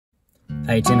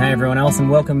Hey Tim, hey everyone else,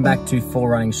 and welcome back to 4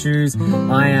 Running Shoes.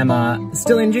 I am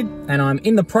still injured, and I'm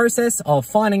in the process of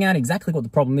finding out exactly what the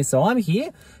problem is. So I'm here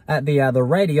at the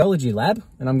radiology lab,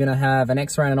 and I'm going to have an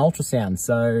X-ray and an ultrasound.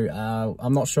 So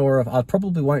I'm not sure if I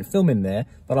probably won't film in there,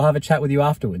 but I'll have a chat with you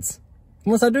afterwards.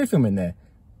 Unless I do film in there,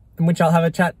 in which I'll have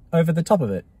a chat over the top of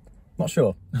it. Not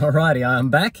sure. Alrighty, I'm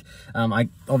back. I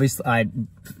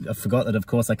forgot that, of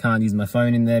course, I can't use my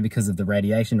phone in there because of the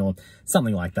radiation or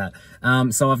something like that.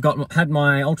 So I've had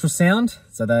my ultrasound.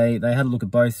 So they had a look at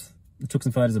both, took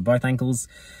some photos of both ankles.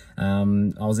 I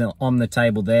was on the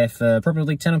table there for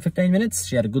probably 10 or 15 minutes.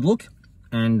 She had a good look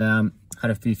and had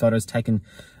a few photos taken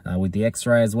with the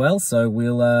X-ray as well. So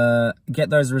we'll get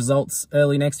those results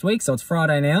early next week. So it's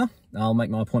Friday now. I'll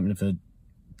make my appointment for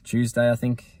Tuesday, I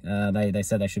think. They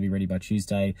said they should be ready by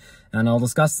Tuesday, and I'll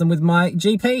discuss them with my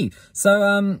GP.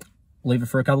 So leave it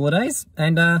for a couple of days,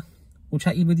 and we'll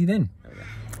chat with you then.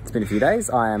 It's been a few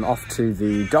days. I am off to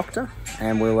the doctor,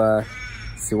 and we'll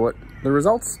see what the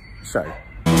results show.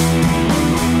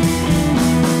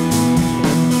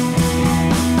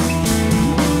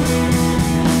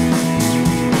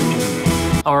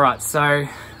 All right, so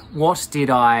what did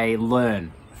I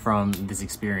learn from this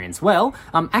experience? Well,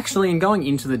 actually in going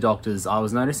into the doctor's, I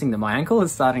was noticing that my ankle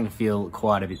is starting to feel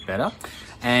quite a bit better,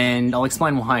 and I'll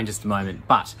explain why in just a moment.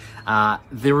 But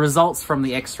the results from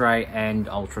the X-ray and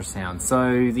ultrasound.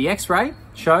 So the X-ray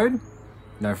showed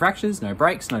no fractures, no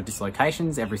breaks, no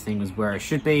dislocations. Everything was where it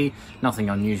should be.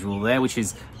 Nothing unusual there, which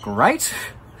is great.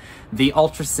 The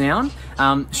ultrasound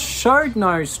showed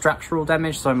no structural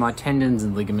damage, so my tendons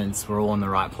and ligaments were all in the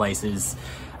right places.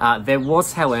 There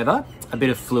was, however, a bit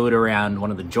of fluid around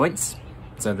one of the joints,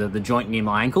 so the joint near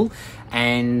my ankle,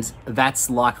 and that's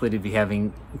likely to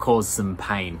be caused some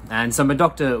pain. And so my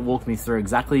doctor walked me through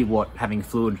exactly what having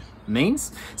fluid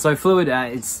means. So fluid,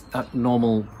 it's a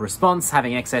normal response.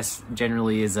 Having excess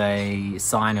generally is a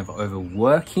sign of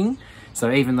overworking. So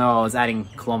even though I was adding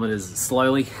kilometers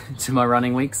slowly to my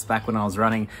running weeks back when I was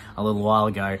running a little while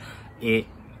ago, it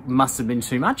must have been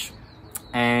too much.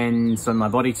 And so my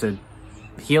body, to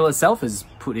heal itself, has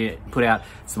put out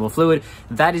some more fluid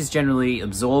that is generally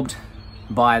absorbed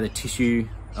by the tissue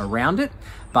around it.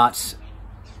 But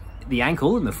the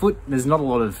ankle and the foot, there's not a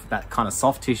lot of that kind of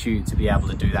soft tissue to be able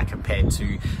to do that compared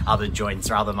to other joints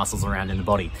or other muscles around in the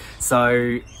body.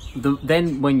 So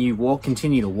then when you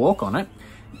continue to walk on it,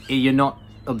 you're not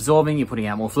absorbing, you're putting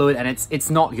out more fluid, and it's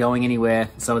not going anywhere,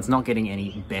 so it's not getting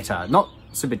any better. Not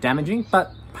super damaging,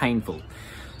 but painful.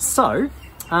 So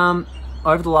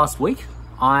over the last week,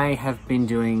 I have been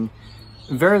doing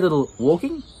very little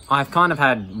walking. I've kind of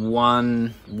had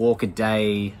one walk a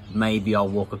day, maybe I'll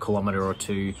walk a kilometer or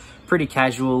two, pretty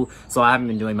casual. So I haven't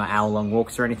been doing my hour-long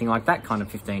walks or anything like that, kind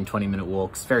of 15-20 minute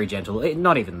walks, very gentle,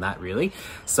 not even that really.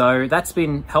 So that's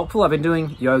been helpful. I've been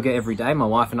doing yoga every day. My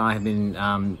wife and I have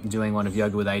been doing one of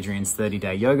Yoga with Adrian's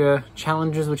 30-day yoga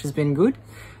challenges, which has been good.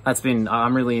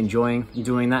 I'm really enjoying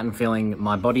doing that and feeling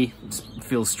my body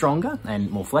feels stronger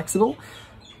and more flexible.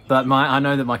 But I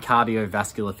know that my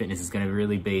cardiovascular fitness is going to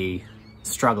really be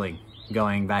struggling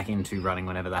going back into running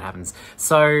whenever that happens.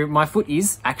 So my foot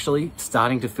is actually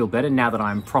starting to feel better now that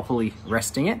I'm properly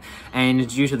resting it. And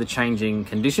due to the changing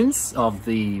conditions of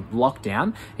the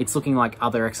lockdown, it's looking like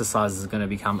other exercises are going to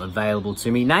become available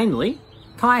to me, namely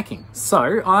kayaking.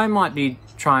 So I might be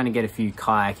trying to get a few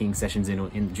kayaking sessions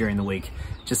in during the week,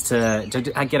 just to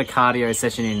get a cardio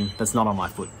session in that's not on my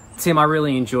foot. Tim, I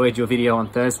really enjoyed your video on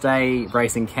Thursday,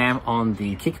 racing Cam on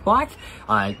the kick bike.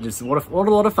 What a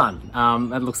lot of fun.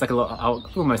 That looks like a lot. I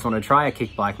almost want to try a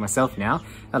kick bike myself now.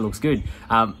 That looks good.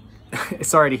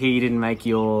 Sorry to hear you didn't make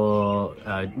your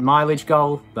mileage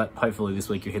goal, but hopefully this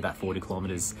week you hit that 40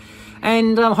 kilometers.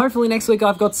 And hopefully next week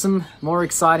I've got some more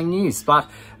exciting news. But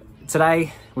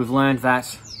today we've learned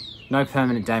that no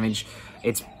permanent damage.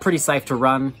 It's pretty safe to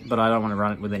run, but I don't want to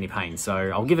run it with any pain. So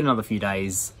I'll give it another few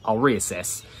days. I'll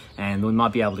reassess, and we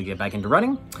might be able to get back into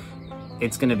running.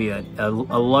 It's going to be a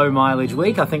low mileage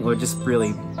week. I think we're just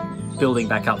really building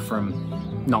back up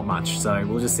from not much. So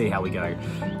we'll just see how we go.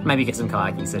 Maybe get some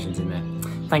kayaking sessions in there.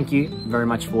 Thank you very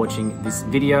much for watching this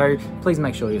video. Please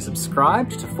make sure you're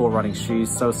subscribed to 4 Running Shoes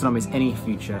so as to not miss any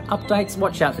future updates.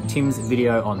 Watch out for Tim's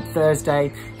video on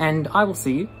Thursday, and I will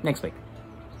see you next week.